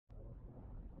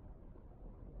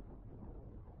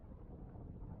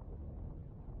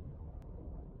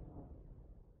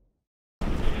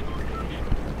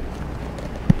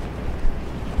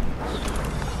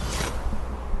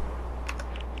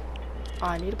Oh,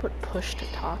 I need to put push to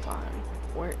talk on.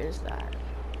 Where is that?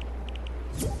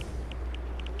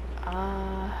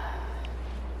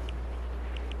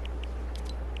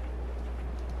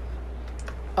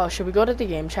 Oh, should we go to the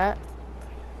game chat?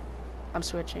 I'm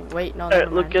switching. Wait, no, never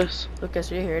mind. Lucas.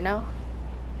 Lucas, are you here now?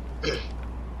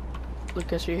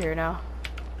 Lucas, are you here now?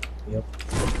 Yep.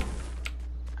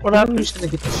 What happened? I'm just gonna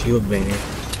get the shield banner.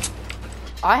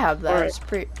 I have that. Alright. It's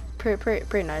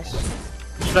pretty nice.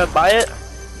 Should I buy it?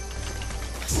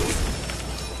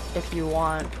 If you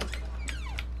want.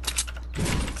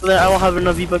 Then I won't have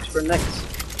enough V-Bucks for next.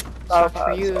 Sucks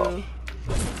for you. So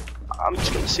I'm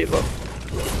just gonna save up.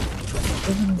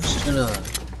 I'm just gonna.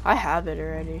 I have it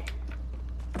already.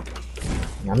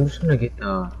 Yeah, I'm just gonna get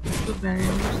the shield banner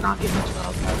and just not get much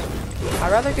battle pass.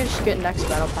 I'd rather just get next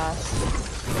battle pass.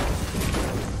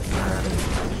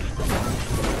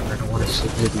 I don't want to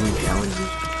sit here doing challenges.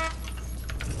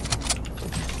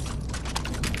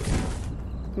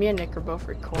 Me and Nick are both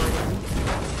recording.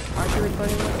 Aren't you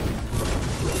recording?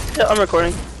 Yeah, I'm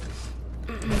recording.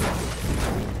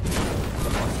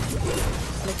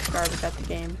 Nick's garbage at the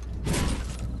game.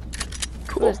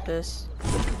 Cool. Who is this?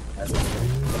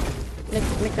 Nick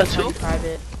That's is who?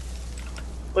 private.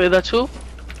 Wait, that's who?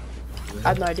 I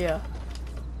have no idea.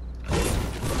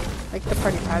 Make the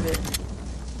party private.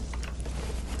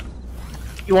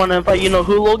 You wanna invite you know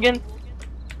who, Logan?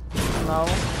 No.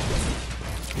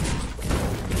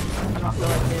 I don't feel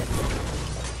like it.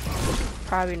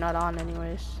 Probably not on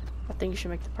anyways. I think you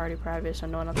should make the party private so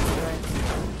no one else can join.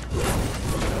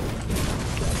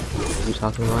 What are you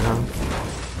talking about now?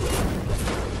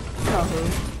 You know who?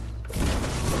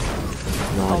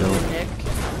 No, I Oh, don't. Nick.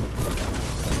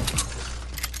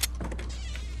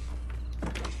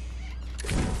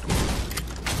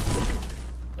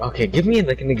 Okay, give me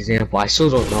like an example. I still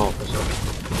don't know.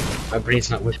 My brain's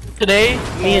not with me. Today,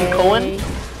 me and Cohen.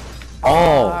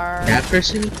 Oh, Are- that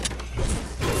person?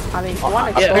 I mean, if you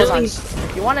want to Yeah, expose really?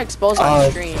 if you want to expose on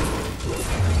stream.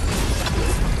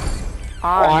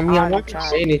 I mean, I'm on not gonna chat.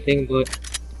 say anything, but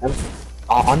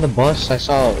on the bus, I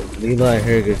saw Leela and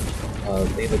her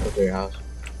Leela go to their house.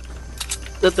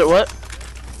 That they're what?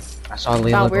 I saw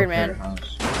Leela Sound go weird, to their man.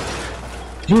 house.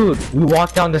 Dude, we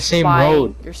walked down the same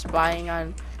road. You're spying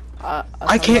on.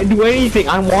 I can't do anything.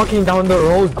 I'm walking down the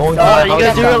road going to my You house.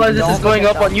 guys do realize this Don't is going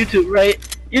look up at on YouTube, right?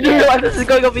 You do Yeah. realize this is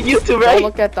going up on YouTube, Don't right?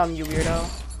 look at them, you weirdo.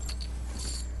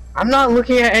 I'm not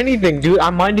looking at anything, dude.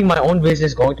 I'm minding my own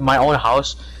business, going to my own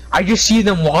house. I just see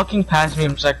them walking past me.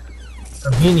 I'm just like,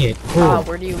 convenient, cool.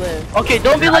 Where do you live? Okay,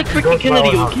 don't be like I go freaking to my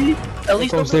Kennedy, own okay? At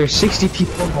least Because don't there's 60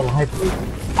 people in the library.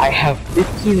 I have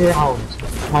 15 rounds.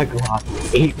 My god,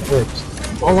 8 clips.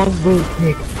 How long will it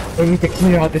take for me to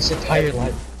clear out this entire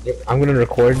library? I'm gonna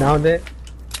record now then.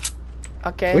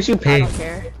 Okay. Where's you I paying? don't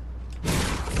care.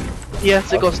 he has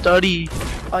to go study.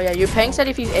 Oh yeah, your Peng said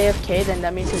if he's AFK, then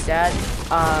that means his dad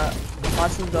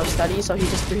wants him to go study, so he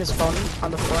just threw his phone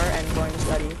on the floor and going to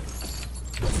study.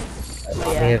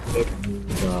 So, yeah.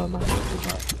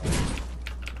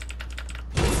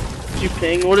 You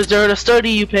ping? What is there to study,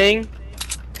 you ping?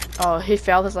 Oh, he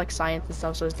failed his like science and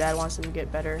stuff, so his dad wants him to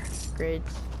get better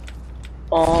grades.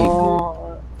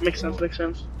 Oh, makes sense, makes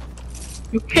sense.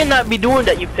 You cannot be doing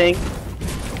that, you ping.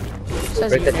 Says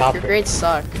break you, the Nick, top your of it. grades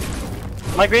suck.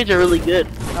 My grades are really good.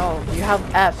 No, you have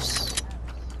F's.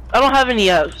 I don't have any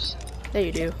F's. Yeah,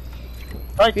 you do.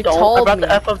 I You don't. I told brought me.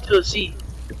 the F up to a C.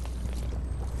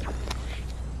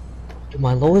 Dude,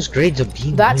 my lowest grade's a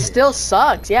B. That still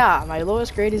sucks. Yeah, my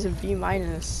lowest grade is a B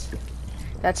minus.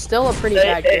 That's still a pretty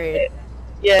bad grade.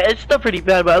 Yeah, it's still pretty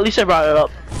bad, but at least I brought it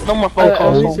up. No more phone At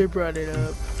calls. least I brought it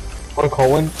up. For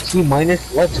Cohen, C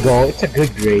minus. Let's go. It's a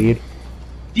good grade.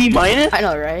 D minus? I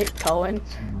know, right? Cohen.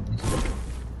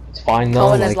 It's fine though.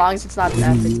 Cohen, as like, long as it's not an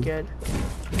F, it's good.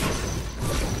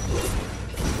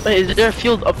 Wait, is there a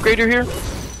field upgrader here?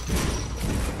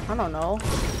 I don't know.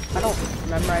 I don't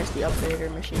memorize the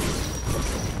upgrader machine.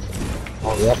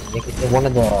 Oh yep, Nick, it's in one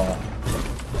of the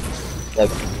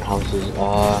like houses.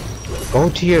 Go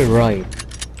to your right.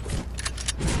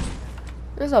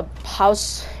 There's a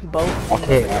house boat.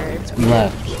 Okay, over there. It's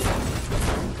left.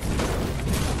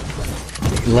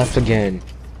 Left again.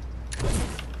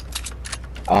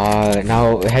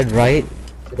 Now head right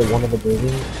to the one of the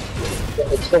buildings.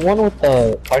 It's the one with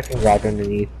the parking garage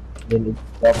underneath. Then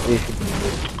that place should be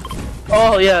good.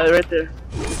 Oh yeah, right there.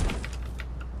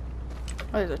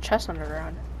 Oh, there's a chest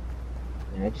underground.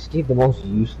 Yeah, I just gave the most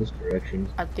useless directions.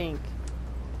 I think.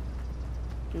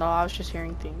 No, I was just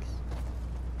hearing things.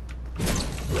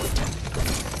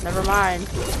 Never mind.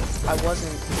 I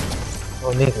wasn't.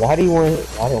 Oh Nick, why do you want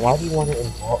why do you want to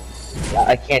involve?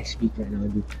 I can't speak right now,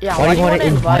 dude. Yeah, why do you want to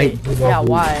invite? you know Yeah, who?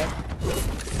 why?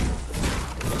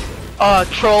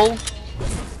 Troll.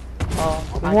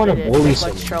 Oh, I I wanna get it. bully Nick likes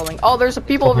someone. trolling. Oh, there's a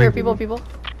people over here. People.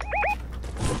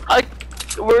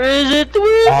 Where is it?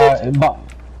 Where is it?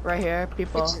 Right here.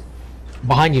 People.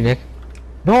 Behind you, Nick.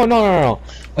 No.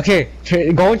 Okay,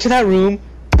 go into that room.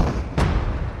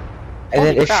 And Holy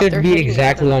then it crap, should they're be hitting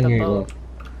exactly the on your boat. left.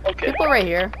 Okay. People right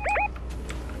here.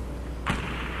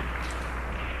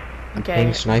 Okay.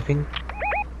 Ping sniping.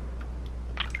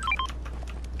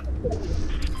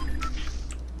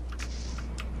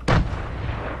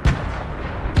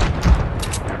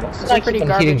 These are pretty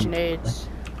garbage nades.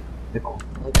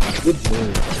 Good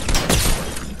name.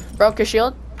 Broke your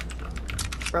shield.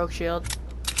 Broke shield.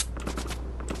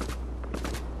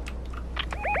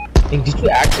 Did you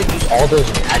actually use all those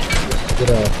attributes to get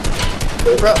a...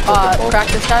 Bro, crack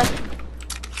this guy.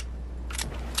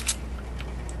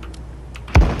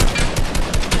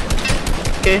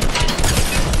 Okay.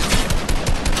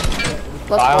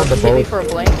 Let's go. Hit me for a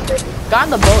blink. Guy on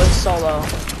the boat is solo.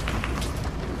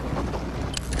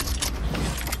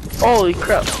 Holy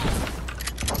crap.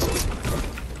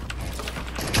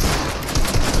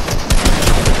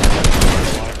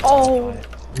 Oh.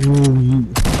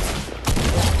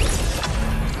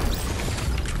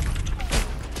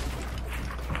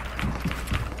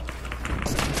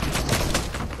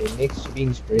 Okay, Nick's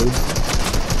being sprayed.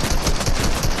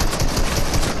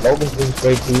 Logan's being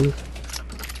sprayed too.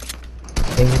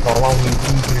 Thank you for allowing me to be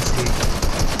here.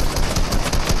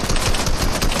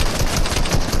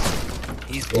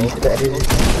 He's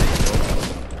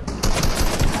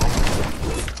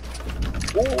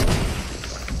Low.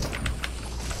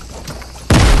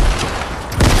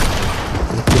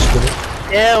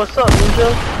 Yeah, what's up, Ninja?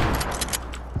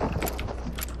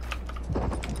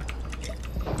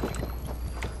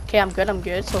 Okay, I'm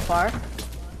good so far.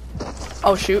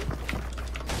 Oh shoot.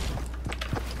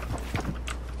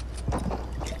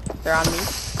 They're on me.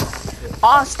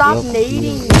 Oh, stop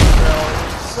nading me, bro.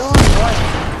 So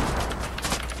annoying.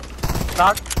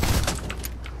 Knock.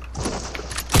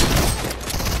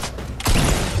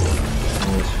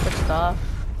 Good stuff.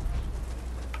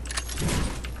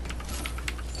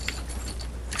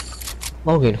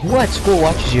 Logan, who at school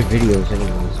watches your videos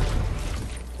anyways?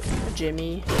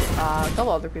 Jimmy. A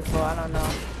couple other people, I don't know.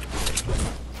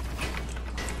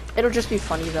 It'll just be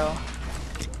funny though.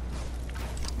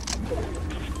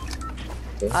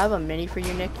 Okay. I have a mini for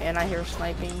you, Nick, and I hear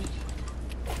sniping.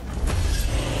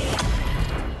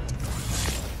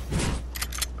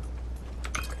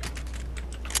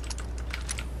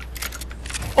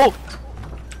 Oh!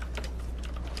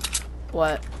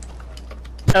 What?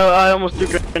 Oh, I almost threw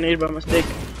a grenade by mistake.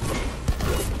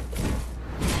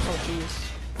 Oh jeez.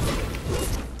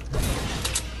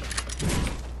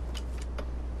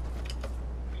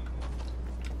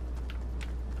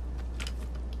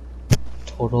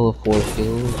 Total of 4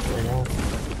 kills right now.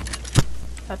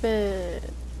 Epic.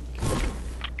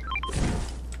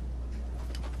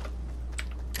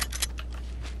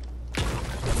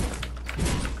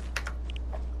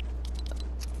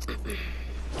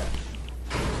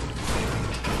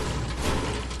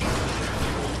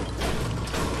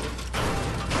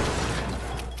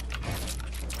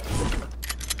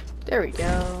 There we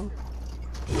go.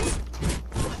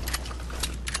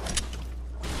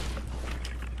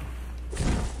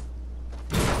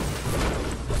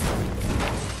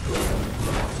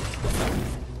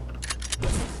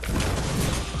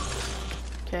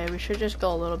 Okay, we should just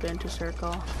go a little bit into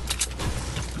circle.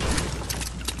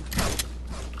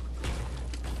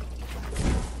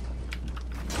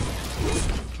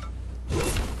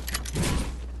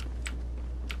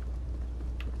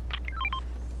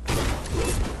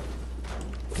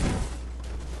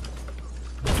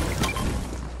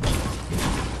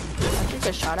 Did you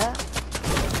get shot at?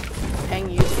 Hang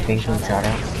you getting Ping shot shot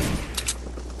at. out.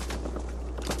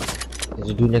 There's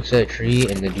a dude next to that tree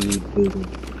and the dude building.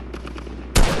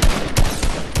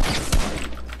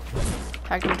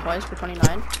 Tagged him twice for 29.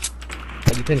 Oh,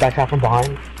 you think I shot from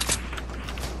behind?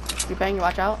 You bang,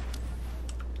 watch out.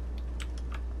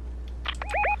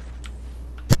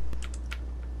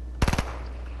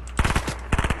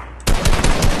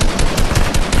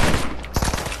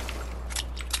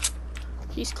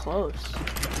 He's close.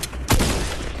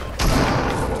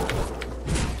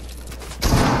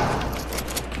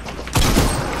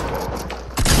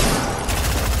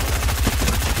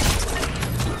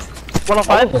 One on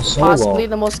five? Possibly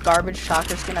the most garbage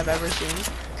shocker skin I've ever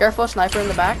seen. Careful, sniper in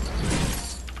the back.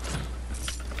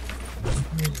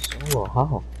 Oh,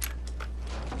 how?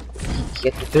 He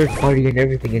had the third party and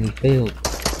everything and he failed.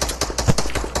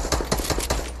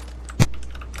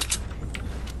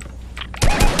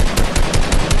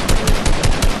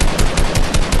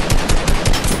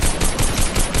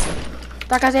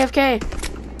 That guy's AFK.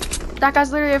 That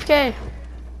guy's literally AFK.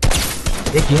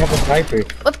 Nick, you have a sniper.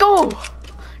 Let's go.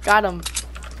 Got him.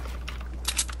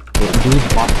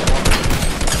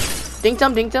 Dinked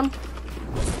him, dinked him.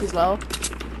 He's low.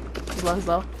 He's low, he's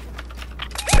low.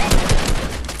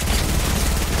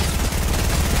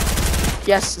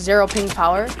 Yes, 0 ping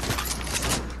power.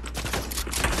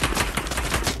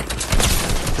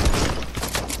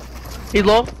 He's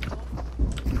low.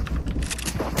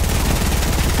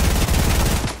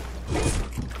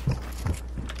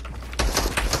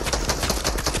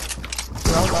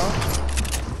 Low.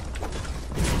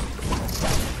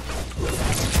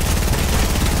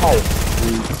 Oh.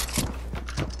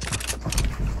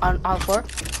 On the floor.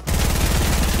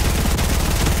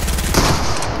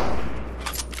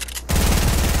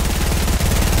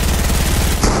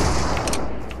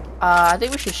 I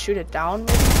think we should shoot it down,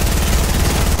 maybe?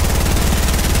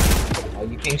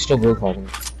 You can still go call him.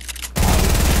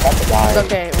 That's a guy. It's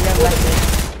okay, we have left it.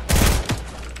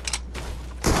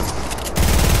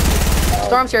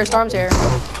 Storm's here, Storm's here.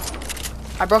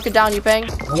 I broke it down, Yupeng.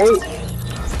 Wait.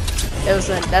 It was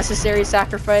a necessary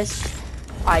sacrifice.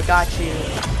 I got you.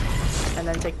 And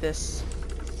then take this.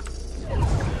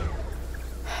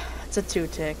 It's a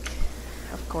 2-tick.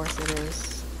 Of course it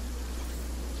is.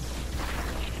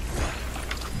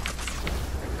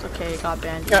 It's okay, got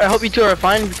bandages. Yeah, I hope you two are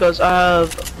fine because I have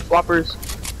floppers.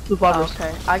 2 floppers. Oh,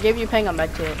 okay. I'll give Yupeng a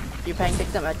medkit. Yupeng,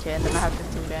 take the medkit, and then I have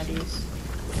 15 bandies.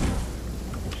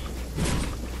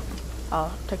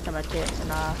 I'll take the medkit,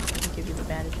 and I can give you the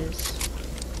bandages.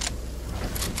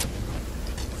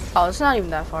 Oh, it's not even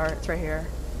that far. It's right here.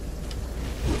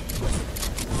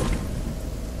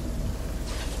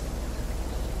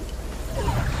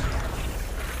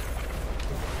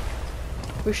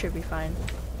 We should be fine.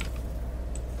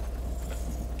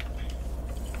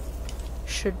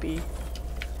 Should be.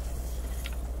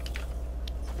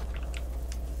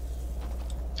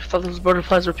 I thought those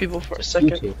butterflies were people for a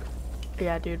second.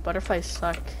 Yeah, dude, butterflies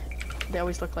suck. They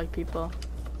always look like people.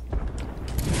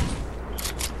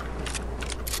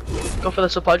 Go for the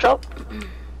supply drop?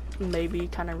 Maybe,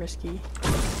 kind of risky.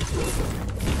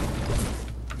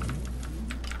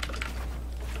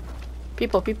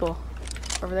 People.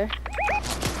 Over there.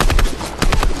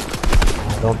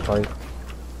 Don't fight.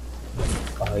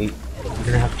 You're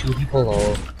gonna have 2 people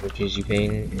low, which is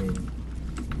Yupeng and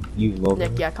you, Logan.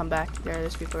 Nick, yeah, come back.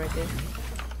 There's people right there.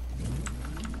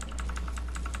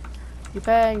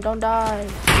 Yupeng, don't die.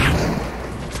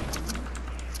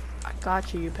 I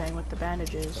got you, Yupeng, with the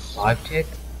bandages. 5-tick?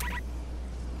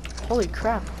 Holy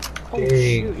crap. Oh Dang.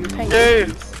 shoot, Yupeng.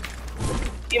 Dude.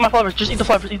 Eat my floppers, just eat the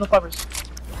floppers, eat the floppers.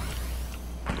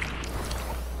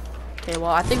 Okay,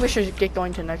 well, I think we should get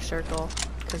going to next circle.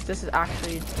 Because this is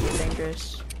actually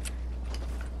dangerous.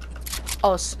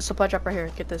 Oh, supply drop right here.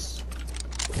 Get this.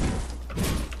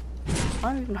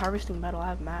 I'm not even harvesting metal. I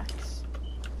have max.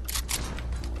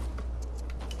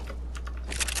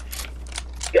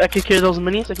 I can carry those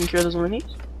minis,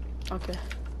 Okay.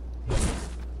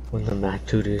 When the Mac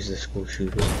tutor is the school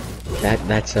shooter.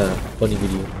 That's a funny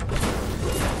video.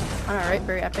 Alright,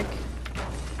 very epic.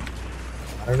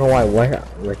 I don't know why,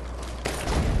 like...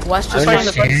 West I just found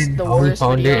understand the how he worst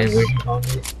found it and videos. where he found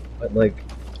it, but like...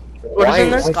 What is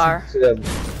in this? Scar.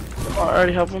 Oh, I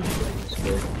already have one.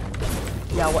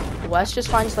 Yeah, West just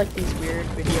finds like these weird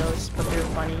videos, but they're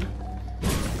funny.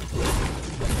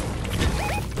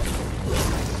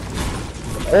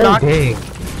 Oh, Knock. dang.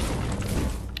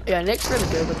 Yeah, Nick's really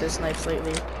good with his knives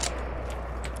lately.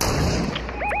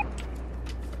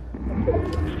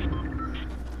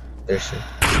 There's some.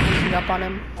 Sneaking up on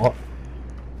him. Oh.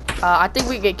 I think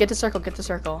we get the circle,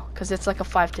 cause it's like a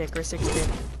 5-tick or 6-tick.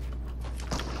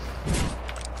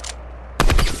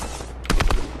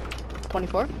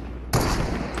 24.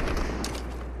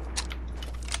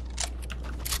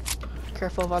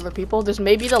 Careful of other people. This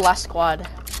may be the last squad.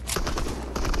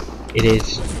 It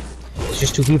is. It's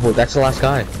just 2 people. That's the last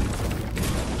guy.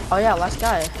 Oh yeah, last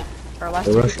guy. Or last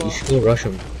You two rush. people. You should go rush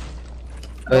him.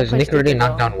 Cause play Nick already stupid,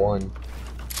 knocked though. down 1.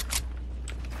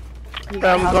 I'm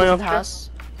going up the here. house.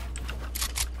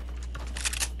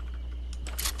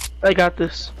 I got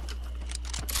this.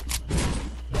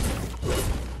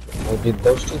 Oh, did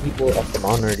those 2 people up the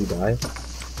mountain already die?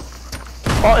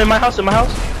 Oh, in my house,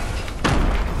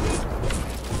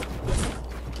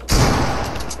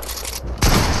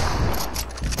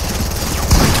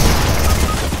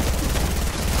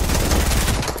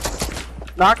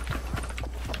 Knocked.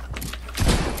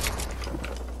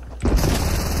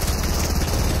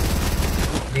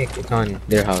 Nick, it's on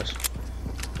their house.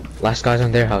 Last guy's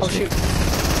on their house. Oh Nick. shoot.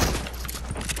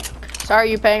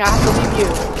 Sorry, Yupeng, I have to leave you.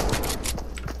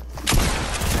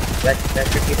 That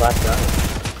should be last round.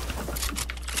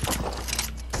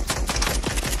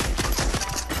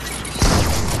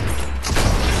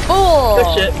 Oh!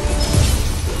 Good shit.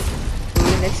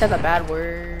 Ooh, Nick said a bad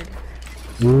word.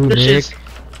 Ooh, Good Nick. shit.